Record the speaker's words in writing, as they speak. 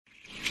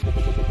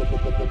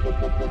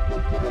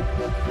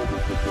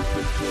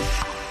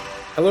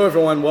Hello,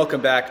 everyone.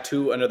 Welcome back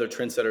to another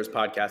Trendsetters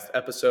podcast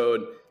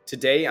episode.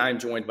 Today, I'm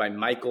joined by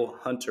Michael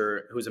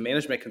Hunter, who is a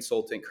management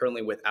consultant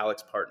currently with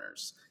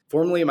AlixPartners.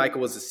 Formerly,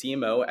 Michael was the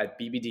CMO at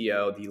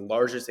BBDO, the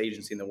largest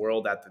agency in the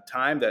world at the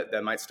time.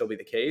 That might still be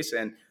the case,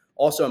 and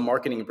also a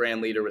marketing and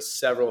brand leader with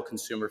several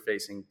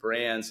consumer-facing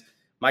brands.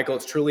 Michael,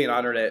 it's truly an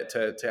honor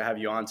to have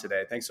you on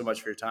today. Thanks so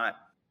much for your time.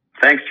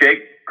 Thanks, Jake.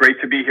 Great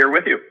to be here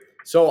with you.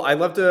 So I'd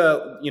love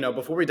to,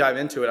 before we dive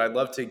into it, I'd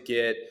love to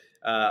get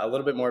a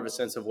little bit more of a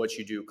sense of what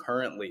you do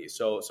currently.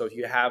 So if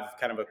you have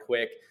kind of a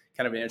quick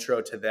kind of an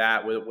intro to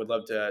that, would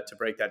love to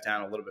break that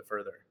down a little bit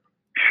further.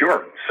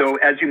 Sure. So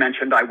as you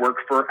mentioned, I work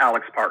for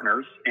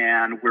AlixPartners,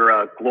 and we're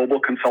a global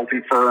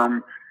consulting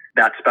firm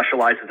that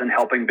specializes in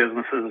helping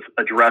businesses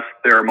address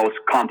their most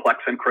complex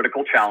and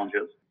critical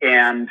challenges.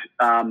 And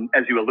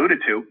as you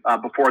alluded to,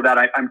 before that,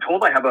 I'm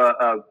told I have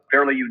a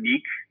fairly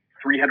unique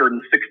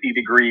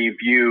 360-degree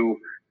view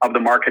of the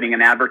marketing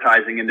and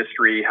advertising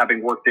industry,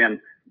 having worked in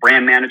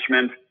brand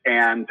management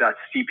and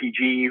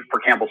CPG for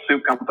Campbell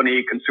Soup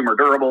Company, consumer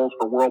durables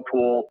for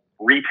Whirlpool,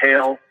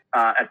 retail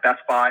at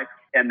Best Buy,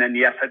 and then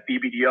yes, at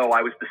BBDO,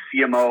 I was the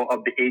CMO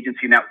of the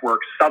agency network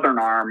Southern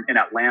Arm in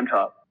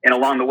Atlanta. And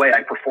along the way,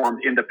 I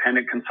performed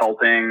independent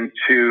consulting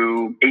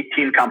to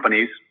 18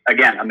 companies,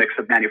 again, a mix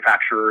of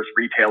manufacturers,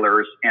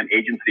 retailers, and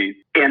agencies.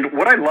 And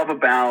what I love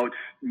about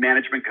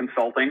management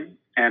consulting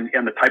and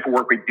the type of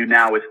work we do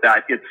now is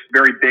that it's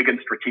very big and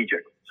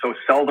strategic. So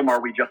seldom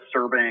are we just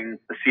serving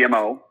the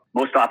CMO.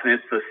 Most often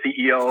it's the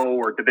CEO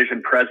or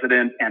division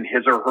president and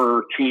his or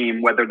her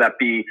team, whether that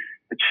be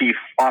the chief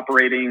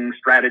operating,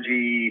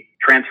 strategy,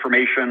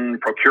 transformation,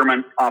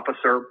 procurement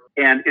officer.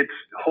 And it's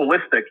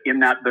holistic in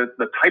that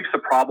the types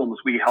of problems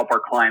we help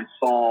our clients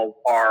solve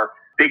are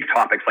big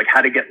topics, like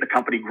how to get the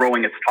company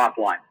growing its top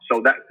line.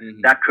 So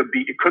that could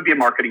be a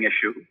marketing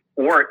issue,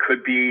 or it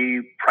could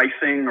be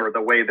pricing or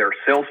the way their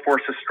sales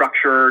force is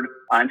structured.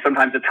 And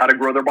sometimes it's how to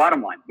grow their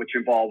bottom line, which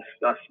involves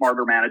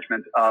smarter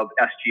management of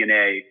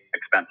SG&A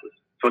expenses.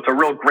 So it's a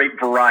real great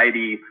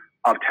variety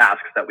of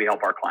tasks that we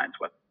help our clients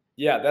with.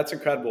 Yeah, that's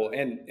incredible.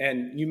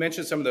 And you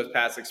mentioned some of those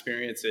past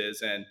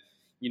experiences, and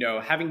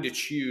having to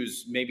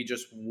choose maybe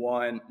just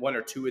one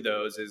or two of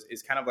those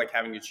is kind of like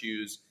having to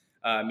choose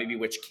maybe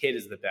which kid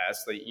is the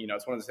best. Like,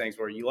 it's one of those things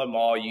where you love them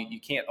all, you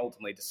can't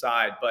ultimately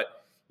decide. But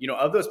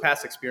of those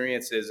past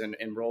experiences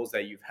and roles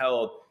that you've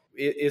held,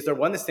 is there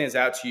one that stands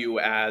out to you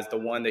as the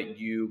one that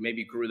you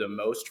maybe grew the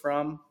most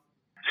from?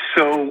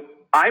 So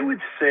I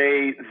would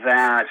say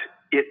that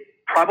it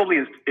probably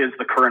is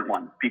the current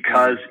one,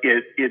 because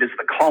it is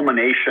the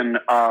culmination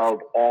of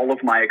all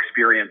of my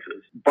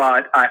experiences.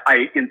 But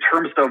I in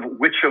terms of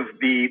which of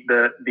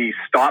the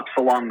stops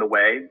along the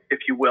way, if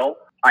you will,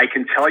 I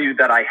can tell you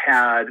that I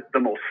had the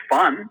most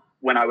fun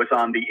when I was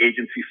on the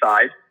agency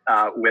side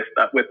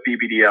with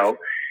BBDO.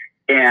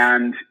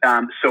 And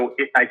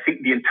I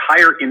think the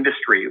entire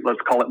industry,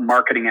 let's call it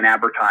marketing and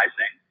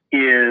advertising,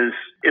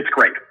 it's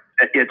great.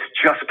 It's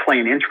just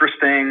plain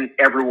interesting.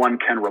 Everyone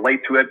can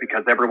relate to it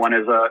because everyone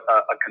is a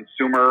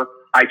consumer.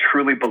 I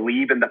truly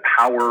believe in the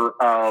power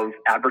of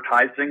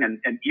advertising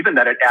and even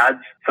that it adds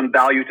some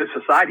value to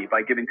society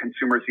by giving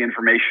consumers the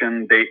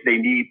information they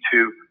need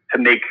to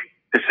make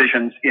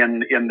decisions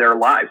in their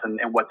lives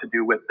and what to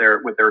do with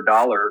their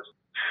dollars.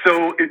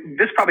 So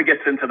this probably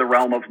gets into the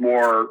realm of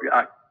more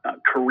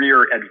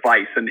career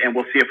advice, and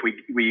we'll see if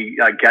we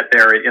get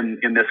there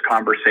in this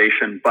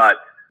conversation. But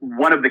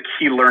one of the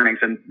key learnings,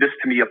 and this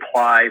to me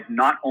applied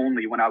not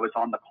only when I was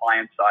on the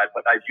client side,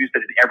 but I've used it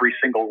in every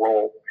single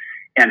role.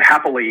 And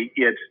happily,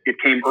 it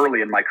came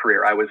early in my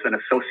career. I was an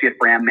associate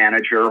brand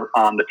manager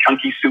on the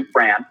Chunky Soup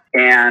brand,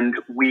 and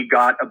we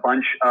got a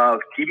bunch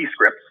of TV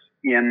scripts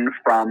in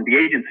from the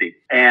agency,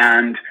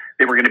 and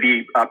they were going to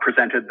be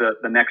presented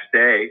the next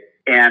day.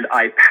 And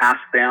I passed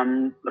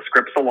them the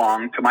scripts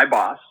along to my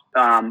boss.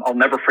 I'll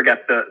never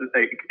forget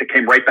it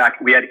came right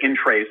back. We had in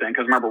trays in,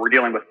 because remember, we're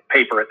dealing with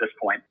paper at this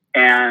point.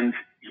 And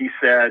he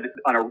said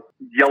on a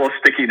yellow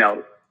sticky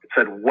note, it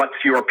said, "What's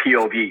your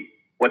POV?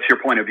 What's your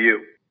point of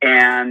view?"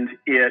 And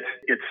it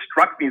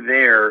struck me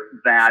there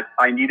that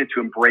I needed to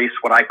embrace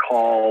what I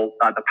call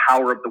the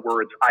power of the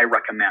words "I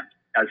recommend,"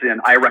 as in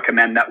I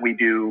recommend that we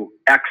do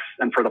X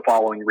and for the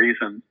following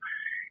reasons.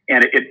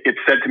 And it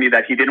said to me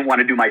that he didn't want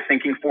to do my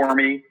thinking for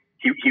me.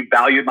 He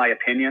valued my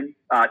opinion.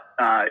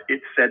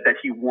 It said that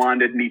he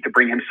wanted me to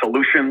bring him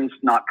solutions,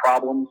 not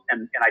problems.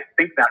 And I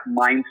think that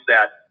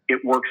mindset,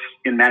 it works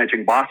in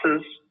managing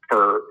bosses,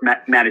 for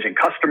managing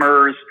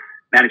customers,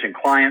 managing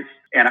clients.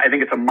 And I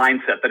think it's a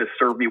mindset that has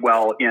served me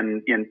well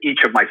in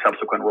each of my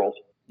subsequent roles.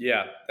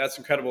 Yeah, that's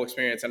an incredible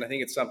experience. And I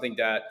think it's something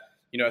that,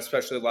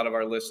 especially a lot of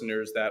our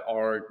listeners that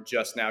are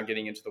just now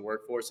getting into the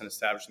workforce and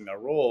establishing their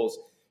roles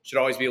should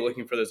always be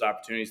looking for those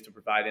opportunities to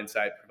provide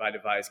insight, provide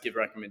advice, give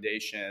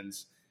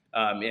recommendations,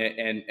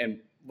 and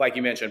like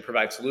you mentioned,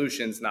 provide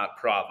solutions, not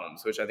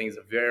problems, which I think is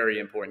a very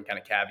important kind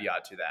of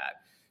caveat to that.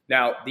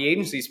 Now, the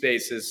agency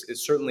space is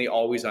certainly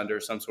always under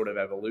some sort of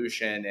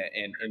evolution,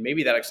 and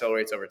maybe that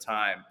accelerates over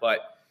time. But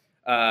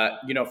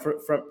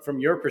From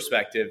your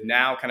perspective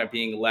now, kind of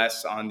being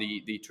less on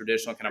the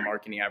traditional kind of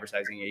marketing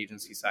advertising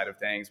agency side of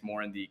things,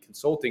 more in the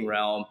consulting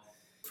realm.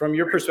 From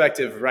your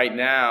perspective right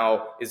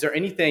now, is there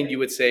anything you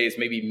would say is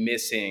maybe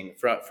missing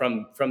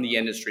from the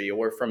industry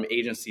or from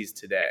agencies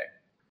today?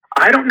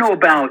 I don't know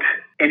about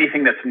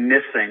anything that's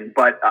missing,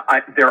 but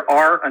there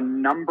are a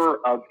number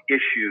of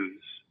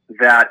issues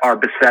that are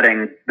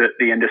besetting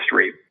the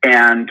industry,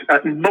 and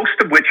most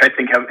of which I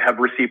think have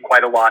received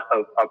quite a lot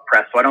of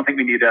press. So I don't think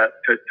we need to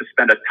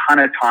spend a ton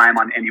of time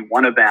on any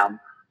one of them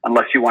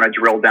unless you want to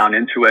drill down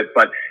into it.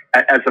 But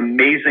as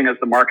amazing as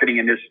the marketing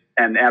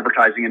and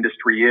advertising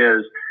industry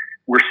is,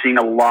 we're seeing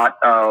a lot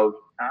of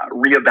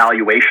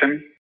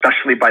reevaluation,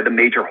 especially by the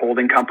major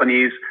holding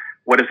companies.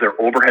 What does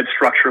their overhead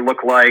structure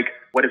look like?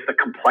 What is the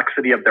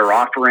complexity of their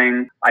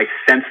offering? I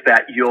sense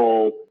that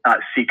you'll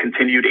see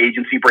continued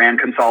agency brand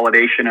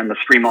consolidation and the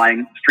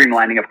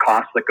streamlining of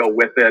costs that go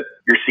with it.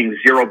 You're seeing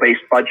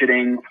zero-based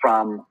budgeting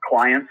from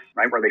clients,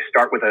 right, where they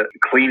start with a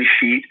clean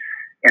sheet.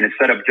 And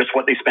instead of just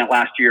what they spent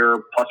last year,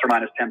 plus or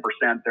minus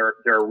 10%,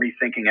 they're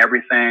rethinking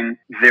everything.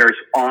 There's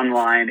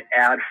online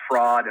ad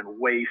fraud and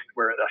waste,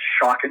 where a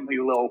shockingly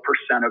low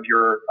percent of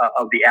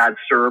of the ads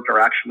served are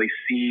actually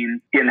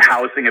seen in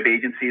housing of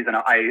agencies. And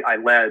I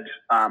led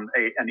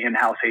an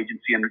in-house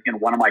agency in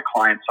one of my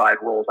client-side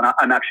roles, and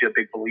I'm actually a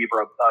big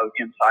believer of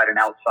inside and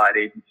outside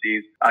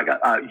agencies,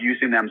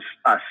 using them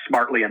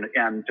smartly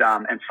and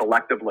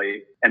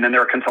selectively. And then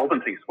there are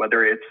consultancies,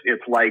 whether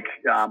it's like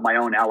my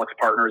own Alex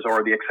Partners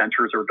or the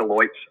Accentures or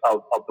Deloittes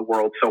of the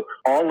world. So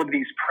all of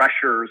these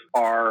pressures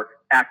are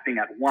acting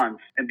at once.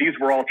 And these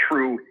were all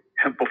true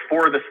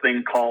before this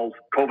thing called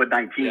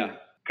COVID-19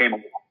 came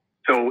along.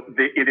 So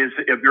it is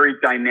a very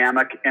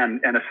dynamic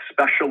and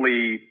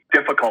especially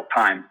difficult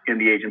time in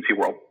the agency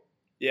world.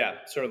 Yeah,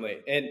 certainly.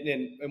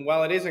 And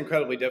while it is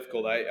incredibly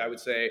difficult, I would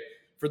say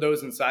for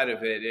those inside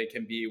of it, it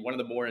can be one of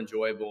the more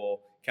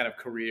enjoyable kind of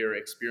career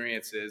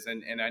experiences.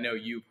 And I know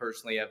you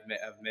personally have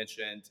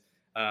mentioned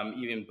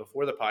even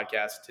before the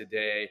podcast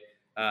today,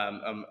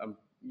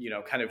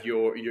 kind of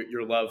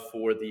your love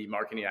for the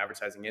marketing and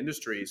advertising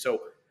industry.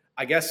 So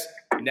I guess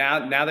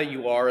now that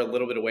you are a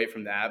little bit away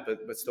from that,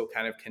 but still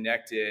kind of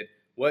connected,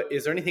 what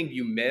is there anything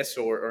you miss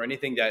or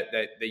anything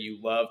that you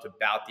loved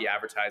about the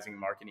advertising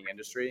and marketing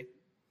industry?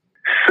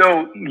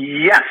 So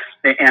yes,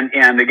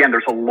 and again,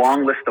 there's a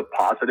long list of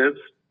positives.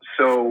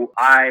 So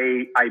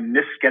I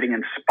miss getting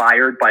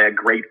inspired by a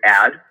great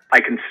ad. I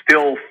can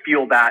still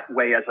feel that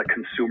way as a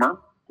consumer,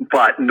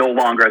 but no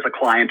longer as a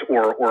client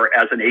or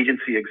as an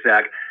agency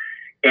exec.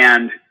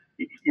 And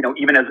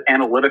even as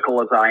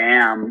analytical as I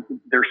am,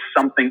 there's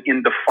something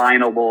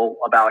indefinable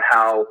about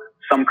how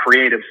some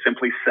creative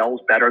simply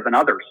sells better than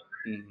others.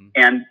 Mm-hmm.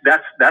 And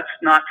that's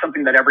not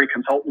something that every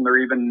consultant or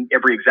even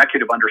every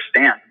executive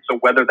understands. So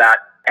whether that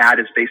ad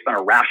is based on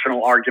a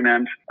rational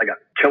argument, like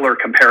a killer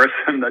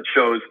comparison that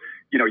shows,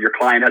 your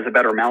client has a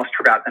better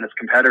mousetrap than its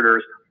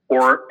competitors,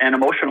 or an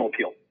emotional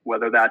appeal,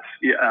 whether that's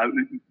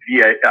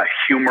via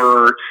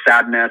humor,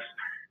 sadness,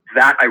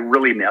 that I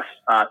really miss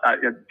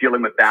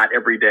dealing with that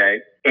every day.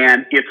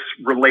 And it's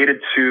related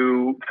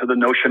to the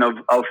notion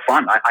of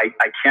fun. I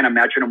can't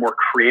imagine a more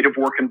creative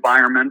work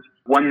environment,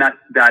 one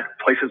that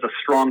places a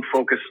strong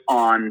focus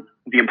on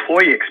the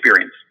employee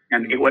experience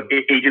and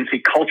agency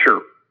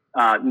culture,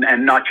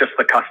 and not just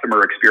the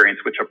customer experience,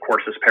 which of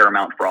course is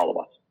paramount for all of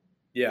us.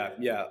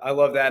 Yeah. I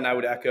love that. And I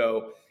would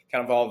echo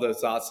kind of all of those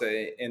thoughts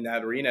in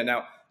that arena.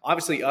 Now,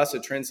 obviously us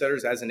at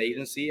Trendsetters as an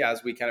agency,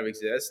 as we kind of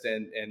exist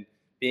and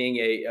being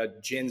a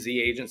Gen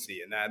Z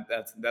agency, and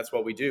that's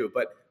what we do.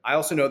 But I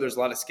also know there's a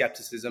lot of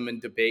skepticism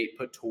and debate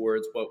put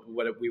towards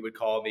what we would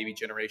call maybe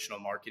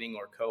generational marketing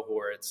or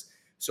cohorts.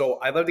 So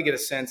I'd love to get a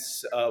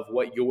sense of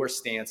what your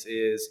stance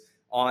is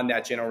on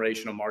that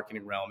generational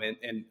marketing realm.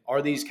 And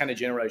are these kind of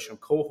generational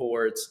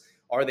cohorts,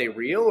 are they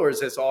real, or is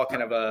this all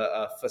kind of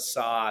a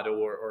facade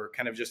or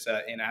kind of just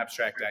an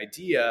abstract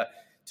idea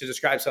to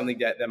describe something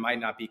that might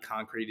not be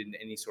concrete in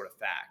any sort of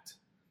fact?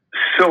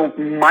 So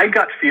my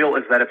gut feel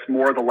is that it's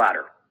more the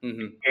latter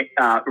than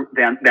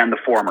the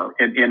former.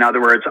 In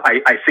other words,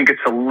 I think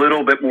it's a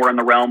little bit more in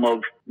the realm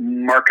of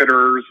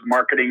marketers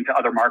marketing to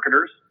other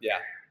marketers. Yeah.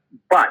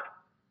 But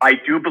I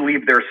do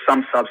believe there's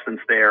some substance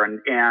there, and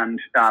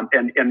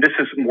this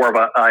is more of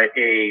a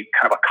kind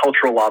of a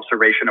cultural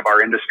observation of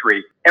our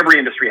industry. Every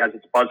industry has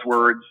its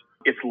buzzwords,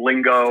 its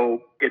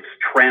lingo, its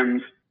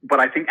trends. But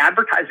I think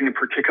advertising in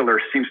particular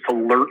seems to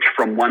lurch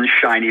from one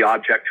shiny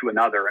object to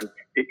another. And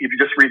if you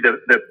just read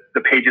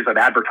the pages of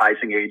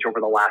Advertising Age over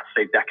the last,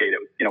 say, decade,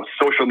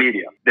 social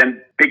media,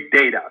 then big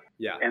data,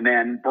 and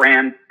then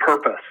brand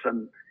purpose,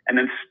 and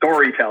then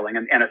storytelling.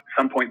 And at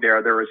some point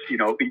there is,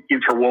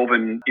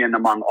 interwoven in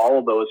among all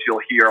of those,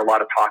 you'll hear a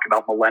lot of talk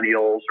about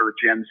millennials or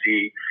Gen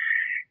Z.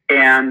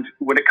 And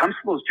when it comes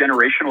to those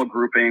generational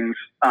groupings,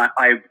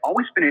 I've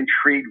always been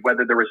intrigued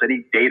whether there was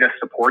any data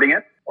supporting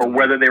it or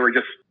whether they were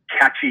just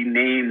catchy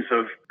names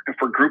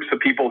for groups of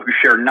people who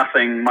share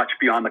nothing much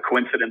beyond the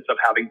coincidence of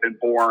having been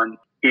born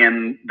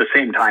in the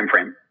same time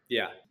frame.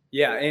 Yeah.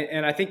 Yeah,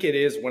 and I think it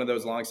is one of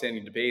those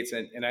longstanding debates.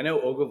 And I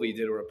know Ogilvy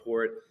did a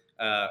report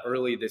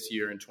early this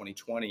year in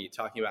 2020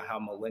 talking about how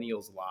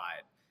millennials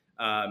lied,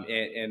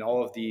 and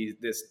all of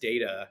this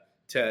data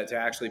to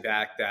actually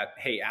back that.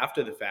 Hey,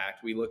 after the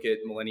fact, we look at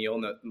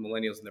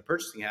millennials and their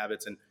purchasing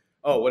habits, and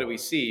oh, what do we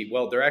see?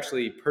 Well, they're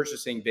actually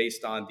purchasing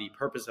based on the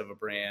purpose of a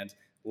brand,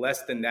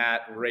 less than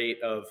that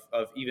rate of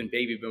even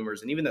baby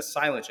boomers and even the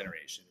silent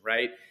generation,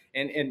 right?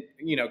 And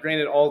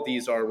granted, all of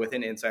these are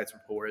within insights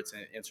reports,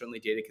 and certainly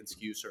data can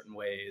skew certain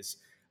ways.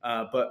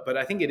 But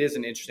I think it is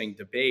an interesting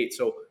debate.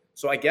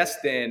 So I guess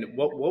then,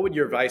 what would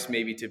your advice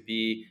maybe to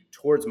be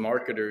towards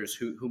marketers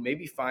who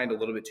maybe find a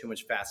little bit too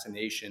much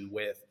fascination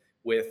with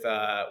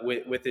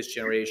this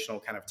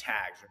generational kind of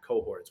tags or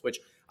cohorts? Which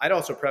I'd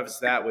also preface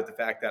that with the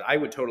fact that I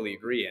would totally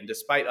agree. And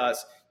despite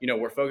us,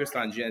 we're focused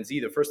on Gen Z.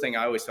 The first thing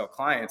I always tell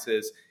clients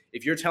is,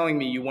 if you're telling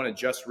me you want to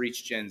just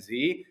reach Gen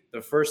Z,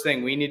 the first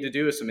thing we need to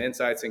do is some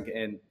insights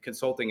and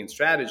consulting and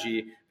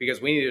strategy, because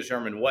we need to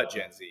determine what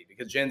Gen Z,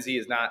 because Gen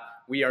Z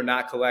we are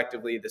not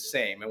collectively the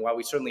same. And while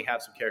we certainly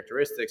have some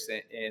characteristics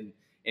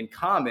in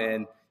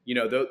common,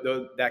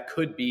 that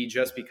could be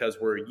just because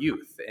we're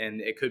youth,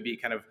 and it could be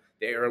kind of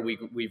the era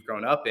we've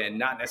grown up in,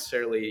 not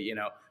necessarily,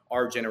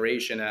 our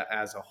generation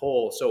as a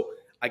whole. So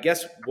I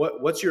guess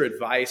what's your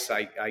advice,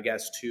 I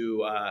guess,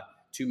 to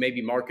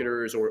maybe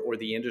marketers or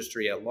the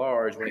industry at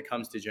large when it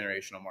comes to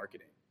generational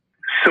marketing?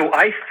 So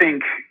I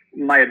think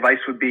my advice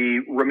would be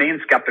remain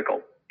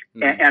skeptical,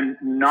 and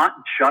not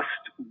just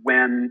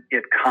when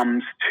it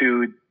comes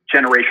to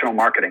generational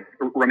marketing.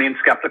 Remain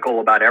skeptical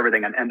about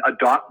everything and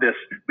adopt this.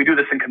 We do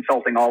this in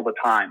consulting all the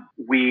time.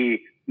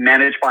 We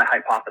manage by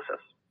hypothesis.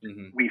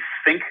 Mm-hmm. We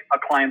think a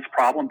client's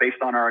problem based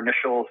on our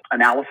initial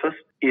analysis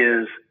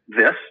is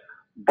this,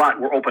 but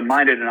we're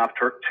open-minded enough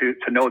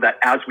to know that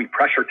as we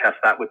pressure test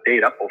that with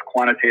data, both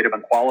quantitative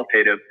and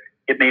qualitative,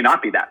 it may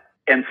not be that.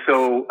 And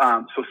so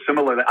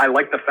similarly, I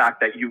like the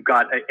fact that you've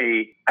got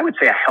I would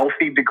say a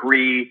healthy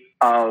degree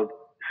of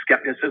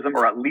skepticism,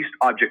 or at least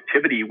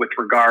objectivity, with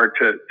regard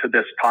to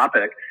this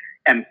topic.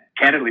 And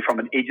candidly, from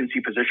an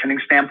agency positioning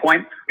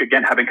standpoint,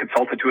 again, having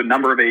consulted to a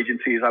number of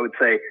agencies, I would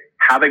say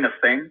having a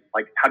thing,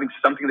 like having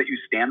something that you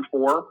stand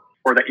for,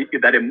 or that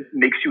it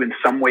makes you in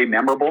some way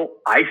memorable,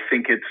 I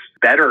think it's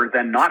better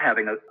than not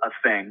having a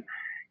thing.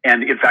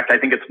 And in fact, I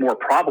think it's more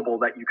probable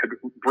that you could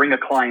bring a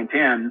client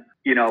in,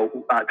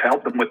 to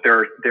help them with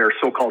their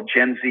so-called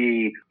Gen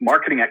Z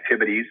marketing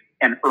activities,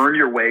 and earn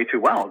your way to,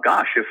 well,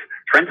 gosh, if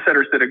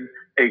Trendsetters did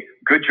a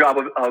good job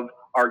of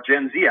our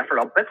Gen Z effort,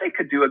 I'll bet they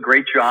could do a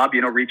great job,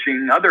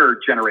 reaching other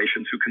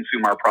generations who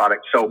consume our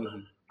product. So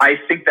I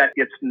think that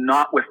it's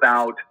not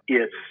without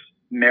its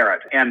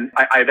merit. And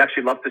I'd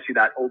actually love to see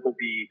that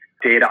Ogilvy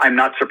data. I'm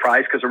not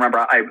surprised, because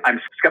remember, I'm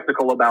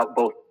skeptical about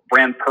both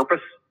brand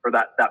purpose, or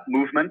that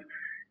movement,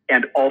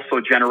 and also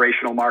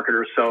generational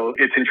marketers. So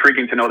it's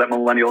intriguing to know that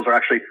millennials are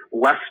actually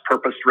less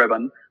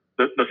purpose-driven,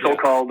 the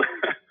so-called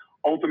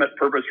ultimate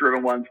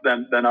purpose-driven ones,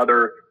 than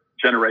other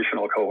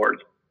generational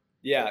cohorts.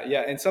 Yeah.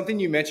 And something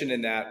you mentioned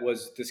in that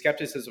was the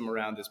skepticism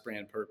around this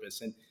brand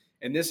purpose.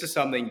 And this is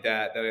something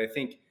that I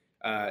think,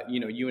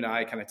 you and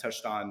I kind of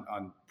touched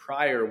on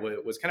prior,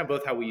 was kind of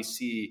both how we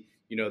see,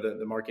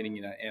 the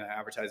marketing and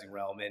advertising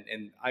realm.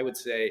 And I would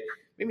say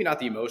maybe not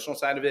the emotional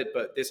side of it,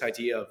 but this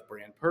idea of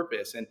brand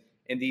purpose and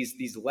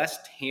these less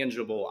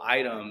tangible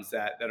items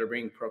that are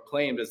being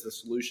proclaimed as the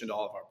solution to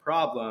all of our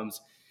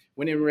problems,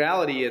 when in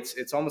reality,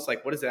 it's almost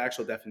like, what is the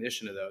actual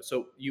definition of those?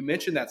 So you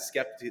mentioned that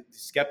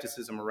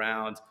skepticism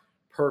around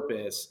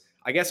purpose.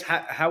 I guess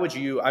how would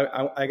you?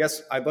 I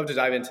guess I'd love to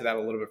dive into that a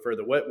little bit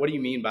further. What do you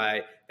mean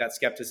by that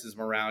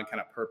skepticism around kind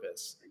of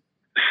purpose?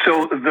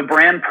 So the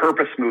brand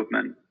purpose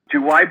movement.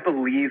 Do I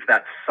believe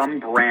that some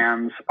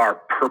brands are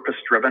purpose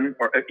driven,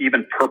 or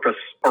even purpose,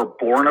 or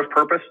born of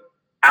purpose?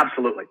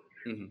 Absolutely.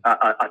 Mm-hmm.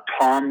 A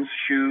Tom's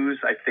shoes,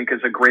 I think, is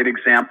a great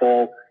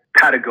example.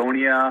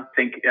 Patagonia, I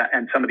think,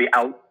 and some of the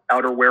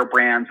outerwear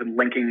brands, and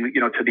linking,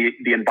 to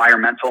the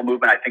environmental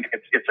movement. I think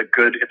it's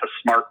a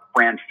smart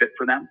brand fit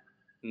for them.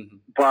 Mm-hmm.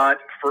 But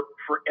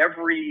for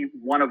every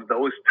one of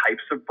those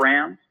types of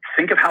brands,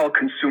 think of how a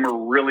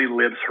consumer really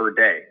lives her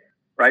day,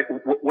 right?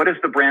 What is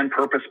the brand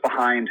purpose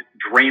behind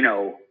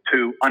Drano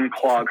to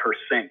unclog her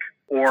sink,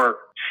 or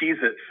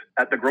Cheez-Its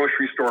at the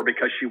grocery store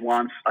because she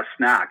wants a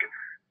snack?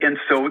 And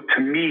so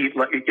to me,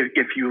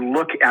 if you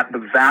look at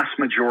the vast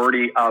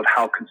majority of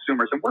how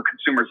consumers, and we're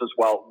consumers as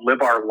well,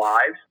 live our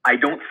lives, I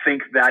don't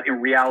think that in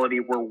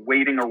reality we're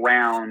waiting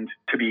around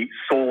to be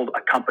sold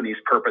a company's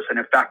purpose. And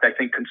in fact, I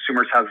think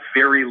consumers have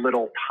very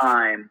little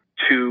time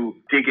to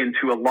dig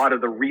into a lot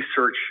of the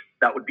research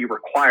that would be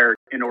required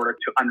in order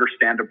to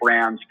understand a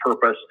brand's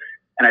purpose.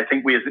 And I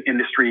think we as an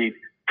industry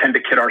tend to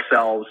kid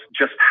ourselves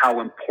just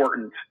how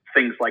important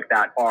things like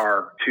that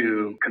are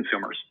to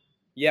consumers.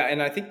 Yeah,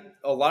 and I think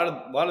a lot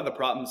of the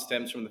problem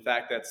stems from the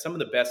fact that some of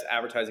the best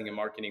advertising and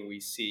marketing we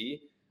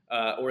see,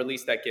 or at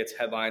least that gets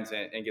headlines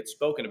and gets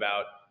spoken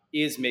about,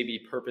 is maybe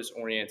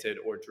purpose-oriented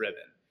or driven.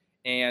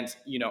 And,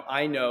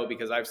 I know,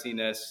 because I've seen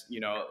this,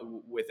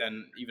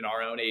 within even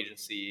our own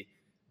agency,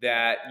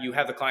 that you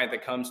have the client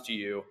that comes to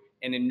you,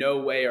 and in no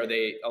way are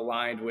they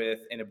aligned with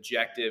an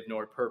objective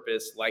nor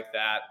purpose like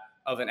that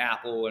of an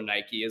Apple or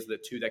Nike as the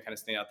two that kind of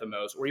stand out the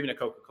most, or even a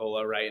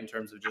Coca-Cola, right? In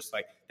terms of just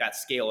like that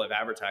scale of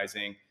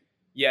advertising.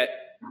 Yet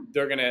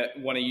they're going to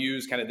want to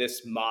use kind of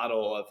this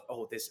model of,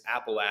 oh, this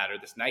Apple ad or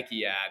this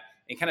Nike ad,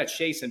 and kind of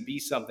chase and be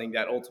something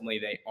that ultimately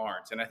they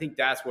aren't. And I think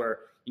that's where,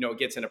 it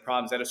gets into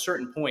problems. At a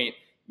certain point,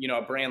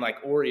 a brand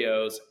like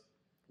Oreos,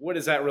 what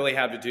does that really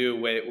have to do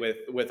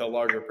with a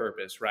larger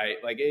purpose, right?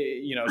 Like,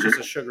 it's just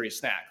a sugary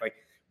snack. Like,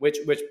 which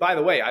by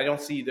the way, I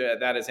don't see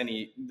that as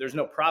there's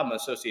no problem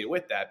associated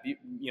with that.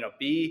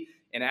 Be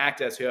and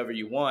act as whoever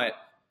you want.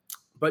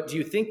 But do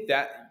you think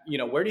that,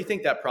 where do you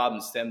think that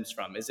problem stems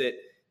from? Is it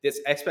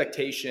this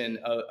expectation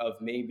of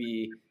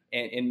maybe,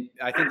 and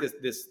I think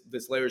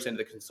this layers into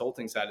the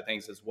consulting side of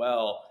things as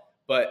well,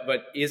 but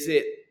is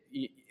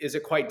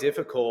it quite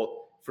difficult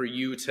for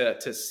you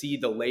to see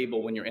the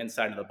label when you're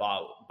inside of the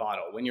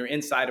bottle? When you're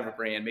inside of a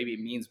brand, maybe it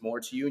means more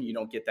to you and you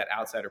don't get that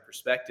outsider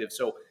perspective.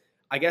 So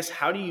I guess,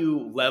 how do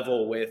you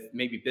level with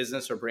maybe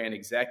business or brand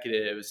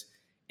executives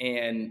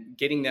and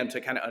getting them to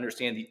kind of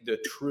understand the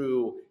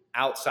true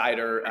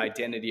outsider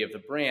identity of the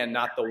brand,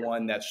 not the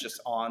one that's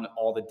just on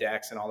all the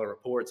decks and all the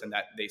reports and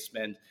that they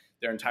spend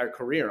their entire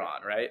career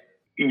on, right?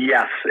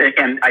 Yes.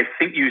 And I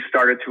think you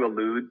started to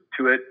allude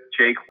to it,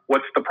 Jake.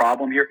 What's the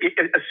problem here?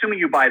 Assuming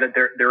you buy that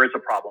there is a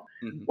problem.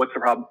 Mm-hmm. What's the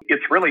problem?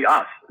 It's really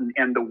us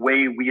and the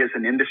way we as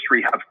an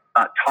industry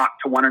have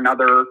talked to one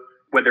another,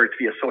 whether it's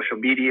via social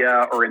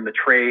media or in the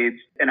trades.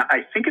 And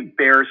I think it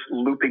bears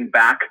looping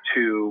back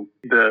to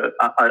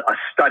a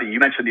study. You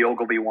mentioned the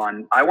Ogilvy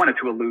one. I wanted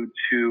to allude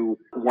to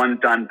one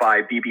done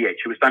by BBH.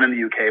 It was done in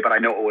the UK, but I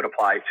know it would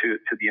apply to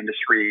the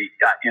industry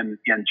in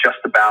just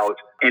about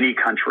any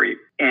country.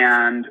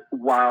 And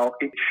while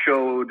it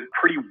showed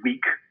pretty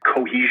weak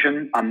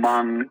cohesion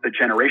among the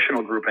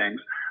generational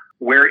groupings,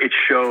 where it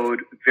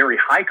showed very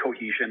high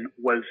cohesion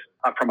was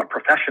from a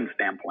profession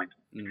standpoint.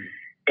 Mm.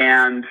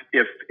 And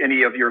if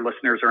any of your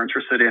listeners are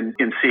interested in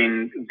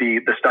seeing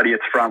the study,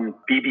 it's from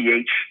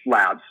BBH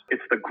Labs.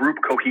 It's the group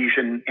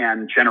cohesion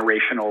and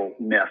generational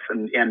myth.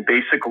 And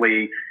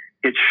basically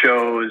it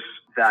shows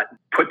that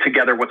put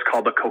together what's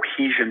called a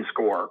cohesion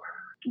score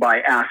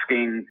by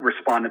asking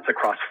respondents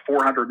across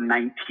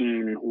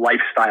 419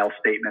 lifestyle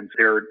statements,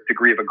 their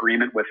degree of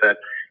agreement with it.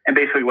 And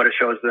basically what it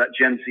shows is that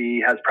Gen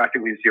Z has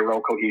practically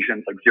zero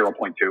cohesion, it's like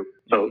 0.2.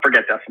 So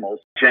forget decimals.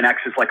 Gen X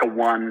is like a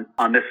 1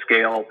 on this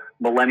scale.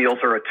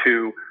 Millennials are a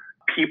 2.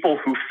 People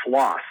who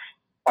floss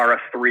are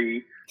a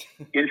 3.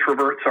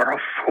 Introverts are a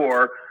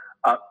 4.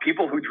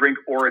 People who drink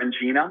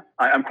Orangina,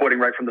 I'm quoting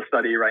right from the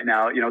study right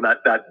now,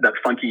 that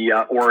funky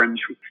orange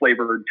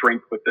flavored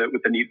drink with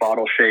the neat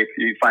bottle shape.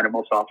 You find it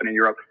most often in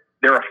Europe.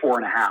 They're a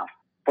 4.5.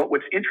 But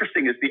what's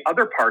interesting is the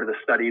other part of the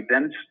study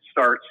then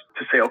starts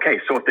to say, okay,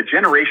 so if the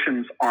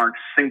generations aren't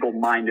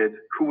single-minded,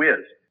 who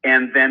is?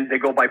 And then they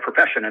go by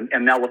profession.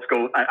 And now let's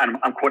go,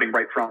 I'm quoting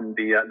right from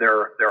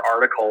their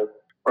article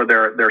or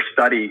their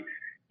study.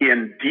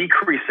 In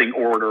decreasing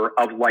order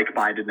of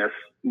like-mindedness,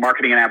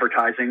 marketing and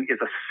advertising is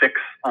a 6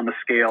 on the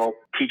scale.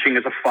 Teaching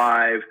is a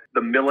 5.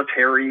 The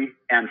military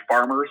and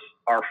farmers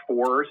are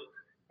 4s.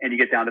 And you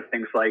get down to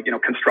things like,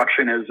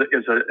 construction is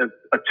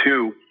a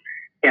 2.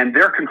 And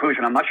their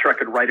conclusion, I'm not sure I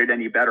could write it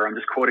any better. I'm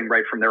just quoting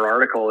right from their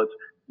article.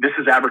 This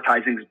is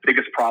advertising's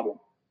biggest problem,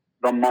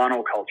 the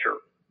monoculture.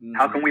 Mm-hmm.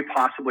 How can we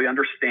possibly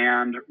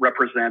understand,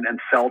 represent, and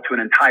sell to an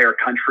entire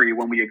country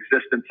when we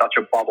exist in such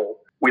a bubble?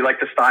 We like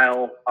to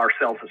style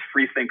ourselves as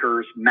free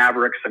thinkers,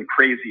 mavericks, and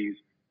crazies.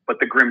 But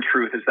the grim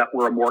truth is that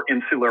we're a more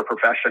insular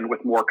profession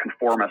with more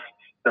conformists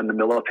than the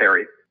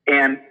military.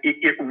 And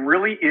it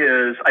really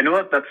is, I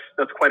know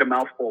that's quite a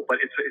mouthful, but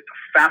it's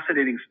a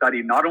fascinating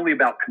study, not only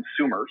about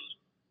consumers,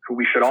 who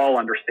we should all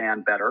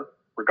understand better,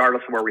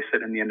 regardless of where we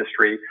sit in the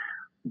industry,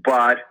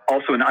 but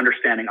also in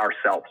understanding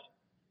ourselves.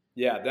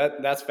 Yeah,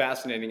 that's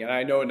fascinating. And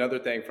I know another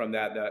thing from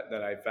that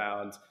I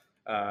found,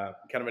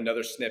 kind of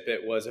another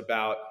snippet was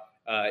about,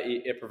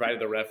 it provided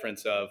the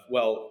reference of,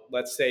 well,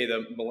 let's say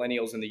the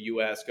millennials in the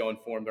US go and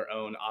form their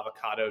own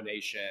avocado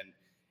nation.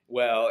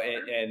 Well,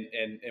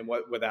 and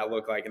what would that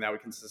look like? And that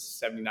would consist of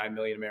 79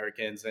 million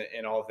Americans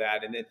and all of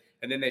that.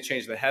 And then they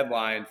changed the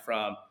headline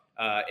from,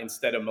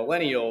 instead of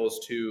millennials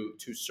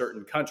to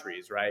certain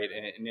countries, right?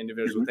 And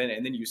individuals mm-hmm. within it.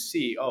 And then you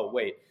see, oh,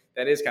 wait,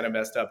 that is kind of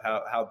messed up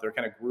how they're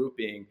kind of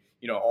grouping,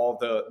 all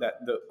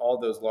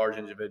those large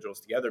individuals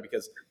together,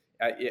 because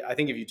I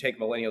think if you take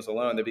millennials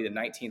alone, they'd be the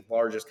 19th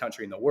largest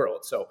country in the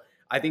world. So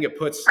I think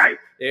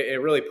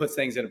it really puts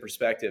things into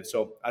perspective.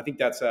 So I think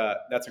that's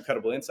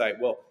incredible insight.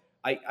 Well,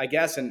 I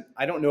guess, and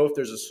I don't know if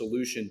there's a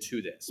solution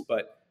to this,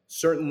 but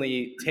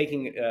certainly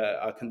taking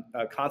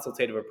a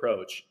consultative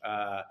approach,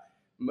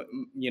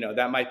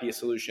 that might be a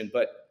solution.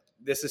 But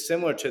this is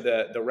similar to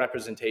the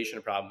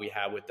representation problem we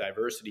have with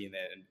diversity in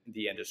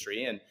the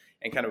industry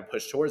and kind of a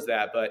push towards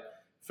that. But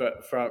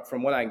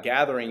from what I'm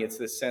gathering, it's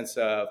this sense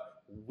of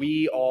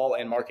we all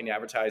in marketing and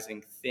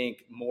advertising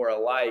think more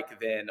alike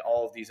than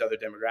all of these other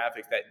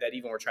demographics that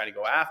even we're trying to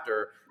go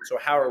after. So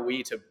how are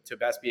we to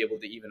best be able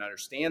to even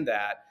understand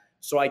that?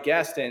 So I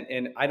guess,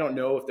 and I don't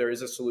know if there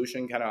is a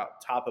solution kind of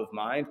top of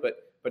mind,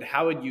 but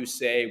how would you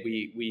say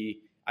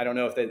we I don't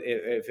know if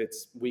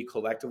it's we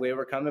collectively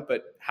overcome it,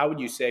 but how would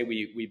you say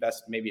we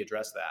best maybe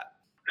address that?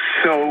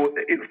 So,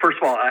 first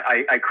of all,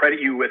 I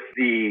credit you with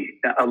the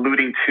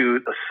alluding to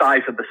the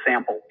size of the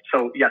sample.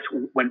 So, yes,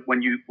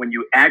 when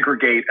you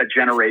aggregate a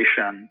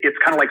generation, it's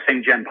kind of like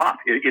saying Gen Pop.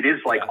 It is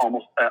like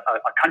almost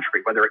a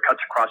country, whether it cuts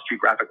across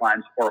geographic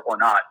lines or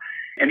not.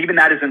 And even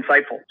that is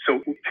insightful.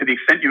 So to the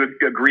extent you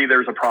agree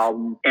there's a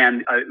problem,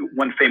 and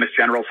one famous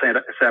general said,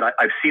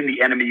 I've seen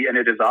the enemy and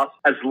it is us.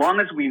 As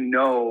long as we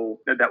know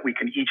that we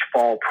can each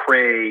fall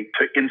prey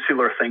to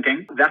insular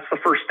thinking, that's the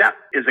first step,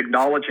 is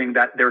acknowledging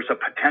that there's a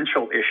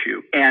potential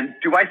issue. And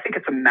do I think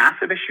it's a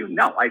massive issue?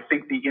 No, I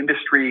think the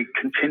industry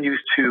continues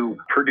to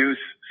produce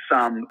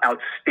some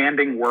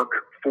outstanding work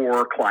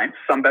for clients,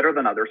 some better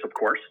than others, of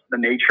course, the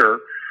nature.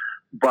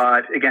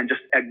 But again, just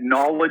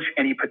acknowledge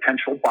any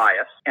potential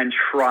bias and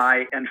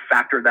try and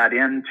factor that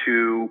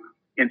into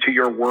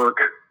your work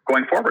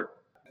going forward.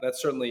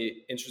 That's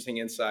certainly interesting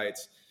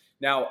insights.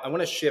 Now, I want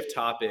to shift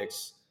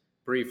topics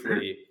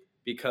briefly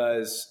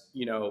because,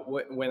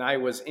 when I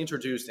was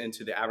introduced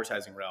into the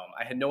advertising realm,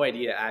 I had no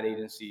idea ad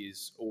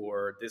agencies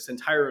or this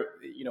entire,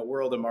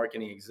 world of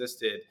marketing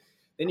existed.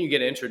 Then you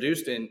get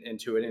introduced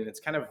into it, and it's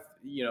kind of,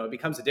 it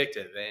becomes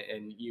addictive,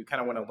 and you kind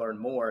of want to learn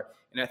more.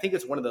 And I think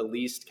it's one of the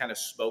least kind of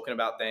spoken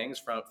about things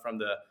from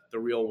the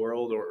real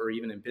world or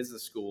even in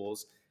business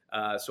schools.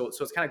 So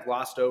it's kind of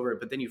glossed over,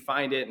 but then you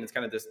find it, and it's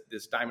kind of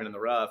this diamond in the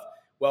rough.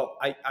 Well,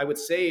 I would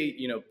say,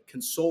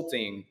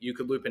 consulting, you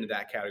could loop into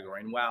that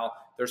category. And while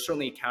there's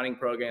certainly accounting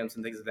programs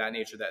and things of that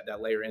nature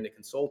that layer into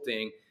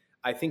consulting,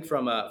 I think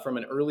from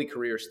an early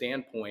career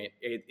standpoint,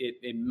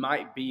 it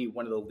might be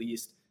one of the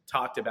least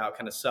talked about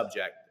kind of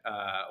subject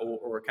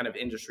or kind of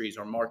industries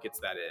or markets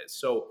that is.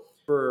 So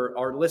for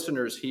our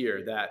listeners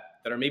here that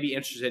are maybe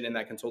interested in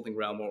that consulting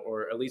realm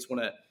or at least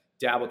want to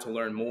dabble to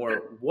learn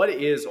more, what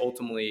is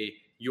ultimately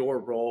your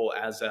role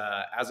as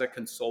a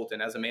consultant,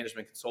 as a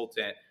management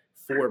consultant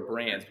for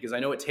brands? Because I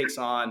know it takes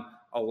on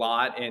a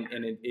lot and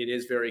it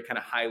is very kind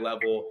of high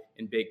level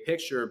and big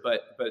picture,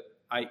 but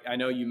I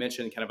know you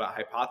mentioned kind of a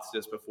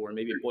hypothesis before.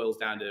 Maybe it boils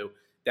down to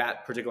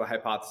that particular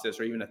hypothesis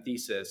or even a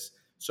thesis.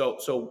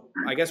 So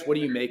I guess, what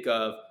do you make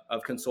of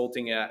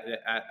consulting at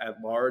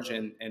large?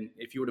 And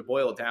if you were to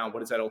boil it down,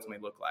 what does that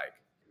ultimately look like?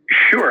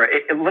 Sure.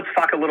 Let's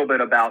talk a little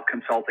bit about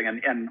consulting,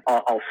 and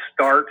I'll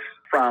start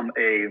from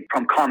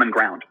common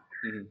ground.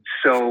 Mm-hmm.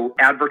 So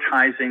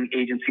advertising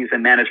agencies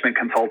and management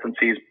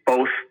consultancies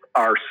both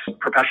are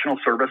professional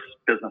service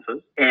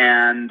businesses,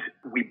 and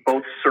we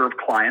both serve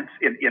clients.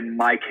 In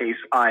my case,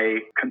 I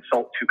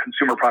consult to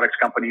consumer products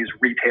companies,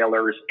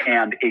 retailers,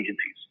 and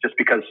agencies, just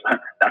because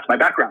that's my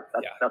background.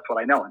 That's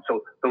what I know. And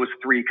so those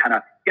three kind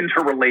of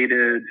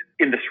interrelated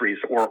industries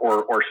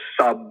or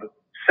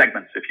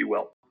sub-segments, if you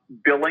will.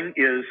 Billing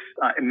is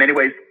in many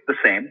ways the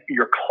same.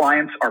 Your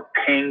clients are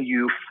paying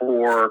you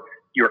for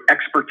your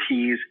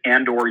expertise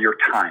and or your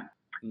time.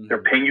 Mm-hmm.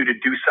 They're paying you to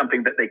do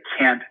something that they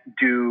can't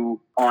do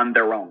on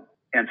their own.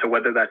 And so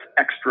whether that's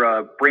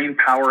extra brain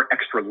power,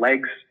 extra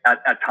legs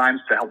at times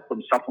to help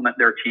them supplement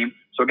their team.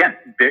 So again,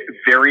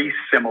 very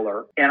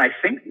similar. And I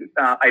think,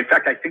 in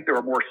fact, there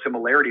are more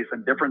similarities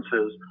than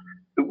differences.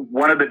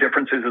 One of the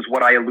differences is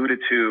what I alluded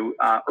to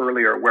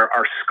earlier, where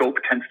our scope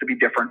tends to be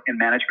different in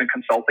management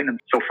consulting. And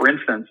so, for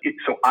instance,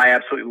 I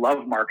absolutely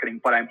love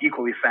marketing, but I'm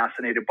equally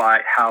fascinated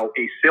by how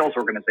a sales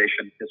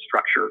organization is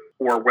structured,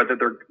 or whether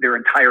their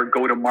entire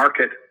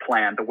go-to-market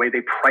plan, the way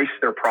they price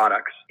their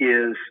products,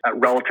 is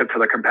relative to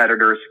the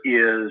competitors,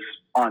 is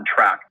on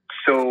track.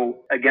 So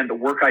again, the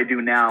work I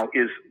do now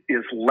is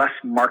less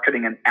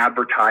marketing and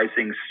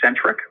advertising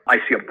centric. I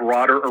see a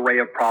broader array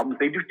of problems.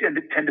 They do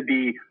tend to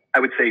be, I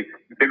would say,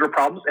 bigger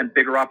problems and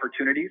bigger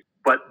opportunities,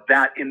 but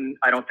that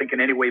I don't think in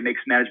any way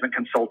makes management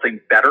consulting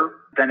better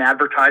than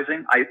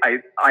advertising.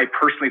 I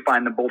personally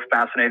find them both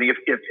fascinating.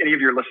 If any of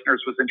your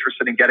listeners was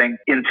interested in getting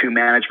into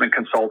management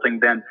consulting,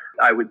 then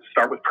I would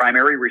start with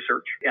primary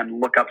research and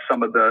look up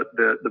some of the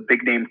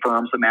big name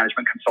firms, the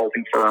management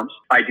consulting firms,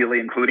 ideally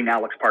including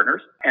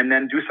AlixPartners, and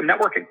then do some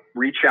networking.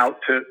 Reach out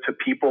to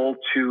people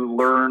to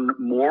learn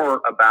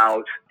more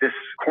about this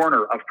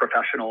corner of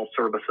professional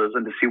services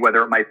and to see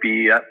whether it might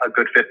be a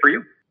good fit for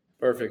you.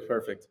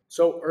 Perfect.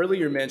 So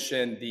earlier you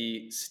mentioned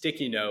the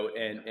sticky note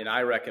and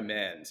I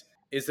recommend.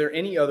 Is there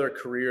any other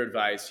career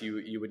advice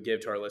you would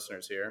give to our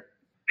listeners here?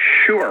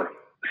 Sure.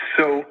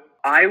 So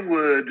I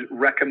would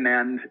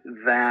recommend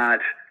that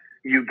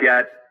you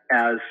get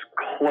as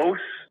close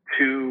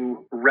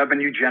to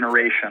revenue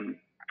generation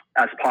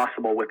as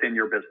possible within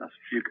your business,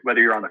 whether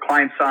you're on the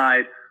client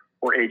side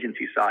or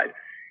agency side.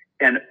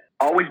 And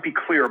always be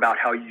clear about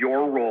how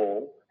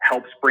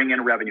helps bring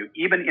in revenue,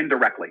 even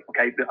indirectly.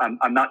 Okay.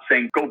 I'm not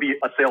saying go be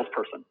a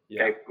salesperson,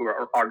 okay, who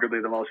are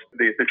arguably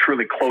the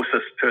truly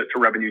closest to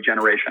revenue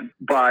generation.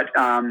 But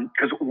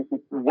because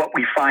what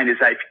we find is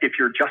that if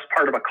you're just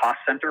part of a cost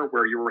center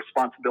where your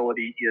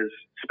responsibility is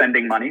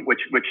spending money,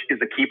 which is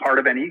a key part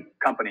of any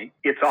company,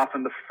 it's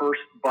often the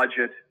first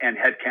budget and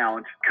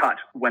headcount cut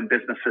when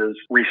businesses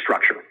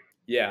restructure.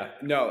 Yeah,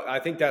 no, I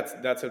think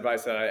that's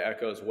advice that I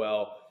echo as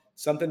well.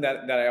 Something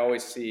that I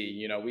always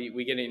see,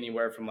 we get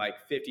anywhere from like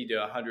 50 to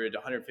 100 to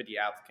 150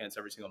 applicants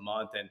every single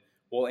month, and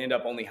we'll end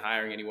up only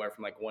hiring anywhere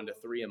from like 1 to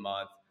 3 a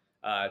month.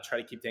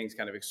 Try to keep things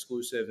kind of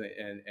exclusive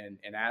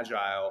and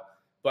agile.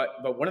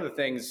 But one of the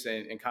things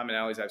and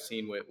commonalities I've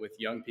seen with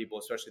young people,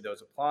 especially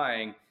those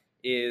applying,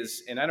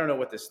 is, and I don't know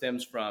what this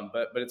stems from,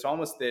 but it's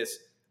almost this: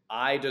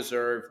 I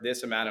deserve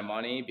this amount of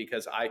money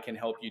because I can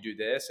help you do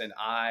this, and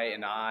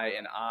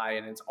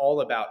and it's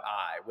all about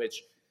I,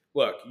 which,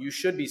 look, you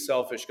should be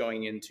selfish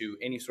going into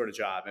any sort of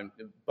job.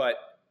 But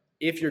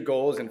if your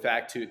goal is in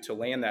fact to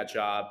land that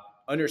job,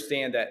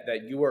 understand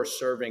that you are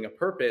serving a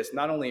purpose,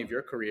 not only of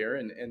your career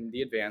and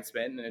the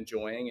advancement and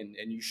enjoying,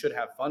 and you should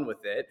have fun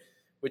with it,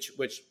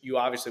 which you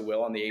obviously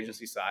will on the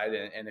agency side.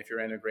 And if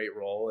you're in a great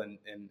role and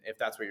if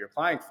that's what you're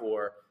applying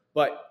for,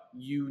 but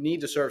you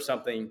need to serve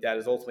something that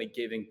is ultimately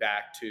giving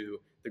back to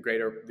the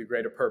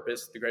greater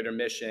purpose, the greater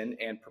mission,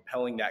 and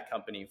propelling that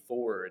company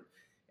forward.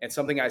 And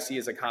something I see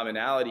as a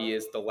commonality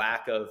is the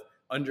lack of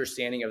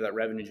understanding of that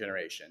revenue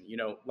generation.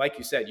 Like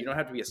you said, you don't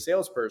have to be a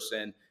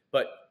salesperson,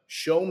 but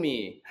show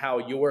me how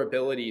your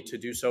ability to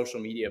do social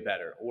media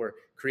better, or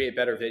create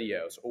better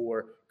videos,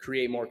 or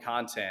create more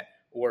content,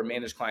 or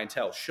manage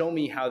clientele. Show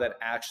me how that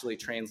actually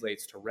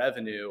translates to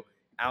revenue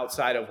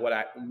outside of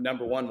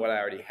number one, what I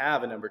already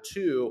have, and number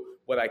two,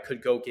 what I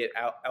could go get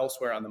out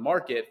elsewhere on the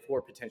market for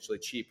potentially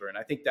cheaper. And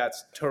I think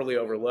that's totally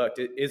overlooked.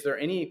 Is there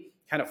any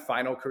kind of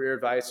final career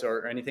advice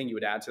or anything you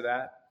would add to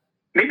that?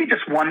 Maybe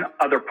just one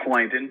other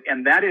point,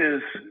 and that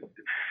is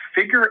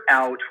figure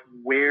out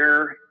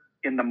where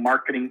in the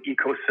marketing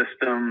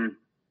ecosystem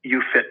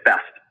you fit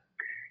best.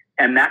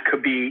 And that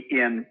could be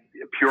in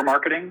pure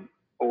marketing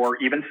or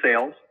even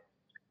sales.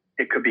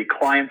 It could be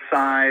client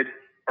side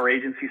or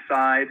agency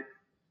side.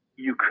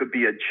 You could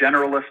be a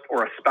generalist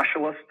or a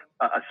specialist,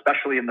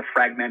 especially in the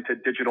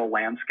fragmented digital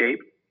landscape,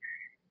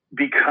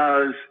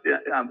 because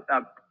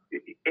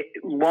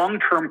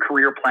long-term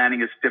career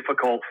planning is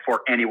difficult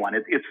for anyone.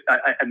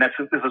 And this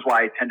is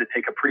why I tend to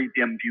take a pretty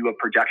dim view of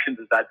projections,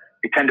 is that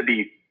they tend to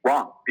be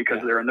wrong because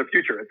they're in the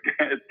future.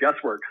 It's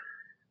guesswork.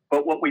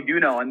 But what we do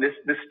know, and this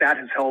stat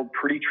has held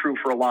pretty true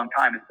for a long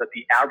time, is that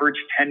the average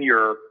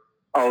tenure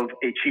of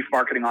a chief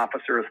marketing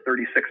officer is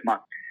 36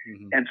 months.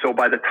 Mm-hmm. And so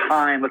by the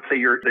time, let's say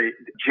you're the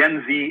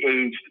Gen Z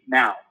aged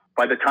now,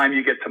 by the time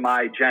you get to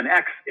my Gen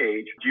X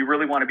age, do you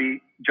really want to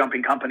be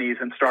jumping companies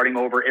and starting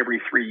over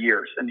every 3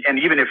 years? And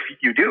even if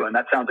you do, and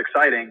that sounds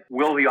exciting,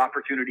 will the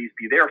opportunities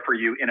be there for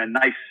you in a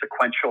nice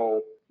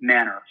sequential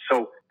manner?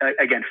 So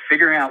again,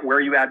 figuring out where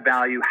you add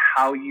value,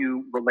 how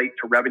you relate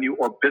to revenue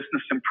or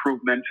business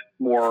improvement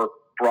more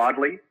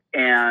broadly,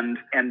 and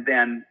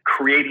then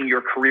creating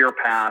your career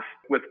path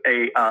with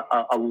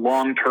a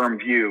long-term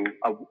view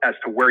as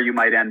to where you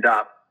might end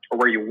up or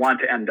where you want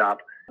to end up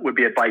would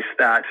be advice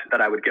that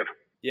I would give.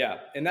 Yeah,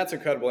 and that's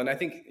incredible. And I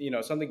think,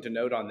 something to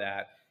note on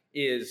that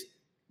is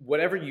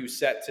whatever you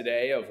set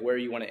today of where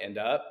you want to end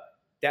up,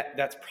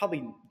 that's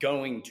probably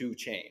going to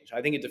change.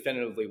 I think it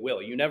definitively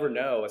will. You never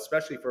know,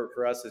 especially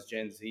for us as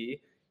Gen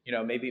Z.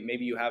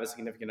 Maybe you have a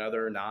significant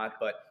other or not,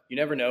 but you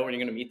never know when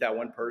you're going to meet that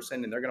one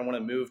person and they're going to want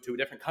to move to a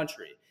different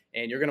country,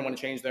 and you're going to want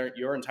to change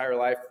your entire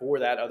life for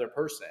that other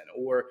person.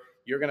 Or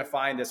you're going to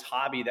find this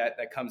hobby that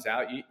comes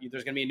out.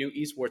 There's going to be a new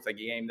esports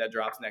game that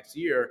drops next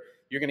year.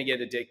 You're going to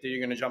get addicted. You're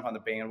going to jump on the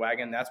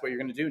bandwagon. That's what you're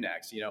going to do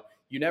next.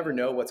 You never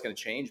know what's going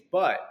to change,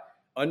 but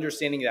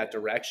understanding that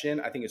direction,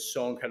 I think, is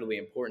so incredibly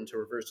important to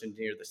reverse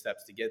engineer the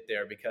steps to get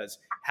there, because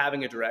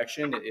having a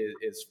direction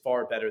is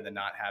far better than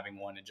not having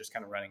one and just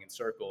kind of running in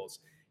circles.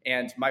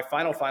 And my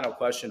final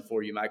question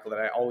for you, Michael, that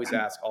I always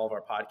ask all of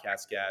our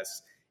podcast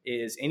guests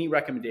is any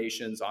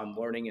recommendations on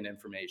learning and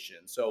information.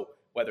 So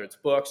whether it's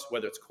books,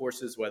 whether it's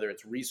courses, whether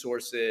it's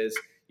resources,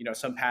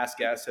 some past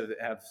guests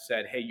have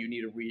said, hey, you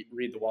need to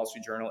read the Wall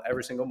Street Journal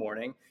every single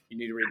morning. You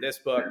need to read this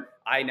book.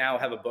 I now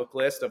have a book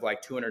list of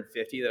like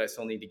 250 that I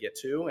still need to get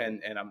to,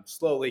 and I'm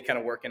slowly kind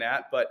of working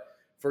at. But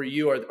for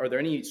you, are there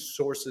any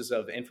sources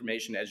of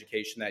information,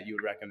 education that you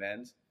would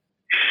recommend?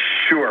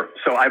 Sure.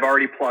 So I've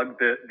already plugged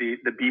the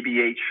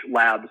BBH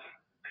Labs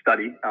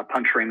study,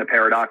 Puncturing the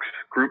Paradox,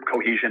 Group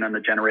Cohesion, and the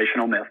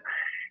Generational Myth.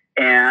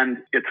 And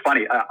it's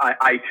funny,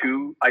 I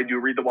do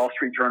read the Wall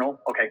Street Journal,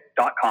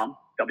 .com,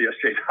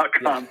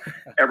 WSJ.com,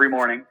 every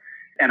morning.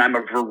 And I'm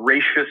a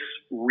voracious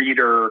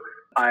reader.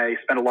 I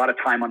spend a lot of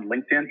time on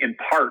LinkedIn, in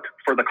part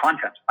for the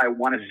content. I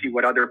want to see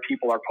what other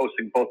people are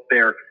posting, both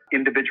their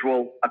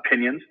individual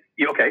opinions.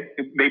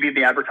 Maybe in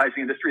the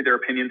advertising industry, their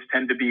opinions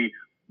tend to be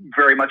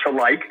very much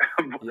alike,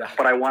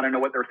 but I want to know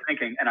what they're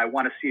thinking, and I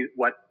want to see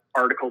what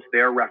articles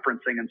they're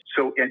referencing. And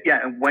so,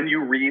 and when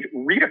you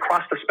read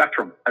across the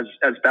spectrum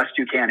as best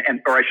you can,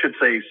 or I should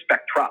say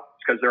spectra,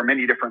 because there are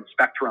many different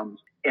spectrums,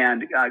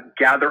 and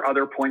gather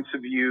other points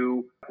of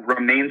view,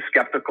 remain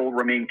skeptical,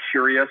 remain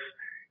curious,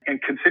 and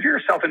consider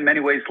yourself in many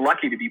ways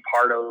lucky to be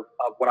part of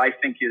what I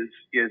think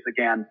is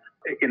again,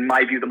 in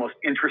my view, the most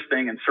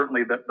interesting and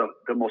certainly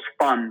the most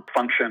fun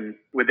function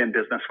within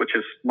business, which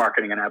is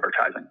marketing and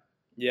advertising.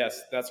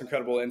 Yes, that's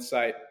incredible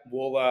insight.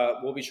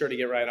 We'll be sure to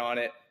get right on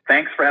it.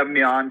 Thanks for having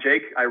me on,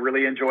 Jake. I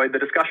really enjoyed the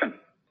discussion.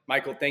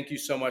 Michael, thank you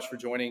so much for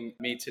joining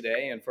me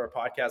today. And for our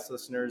podcast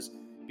listeners,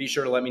 be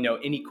sure to let me know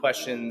any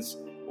questions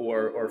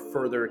or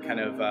further kind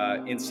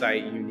of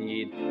insight you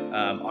need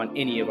on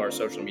any of our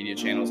social media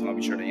channels, and I'll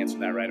be sure to answer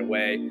that right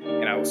away.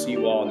 And I will see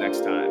you all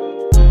next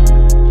time.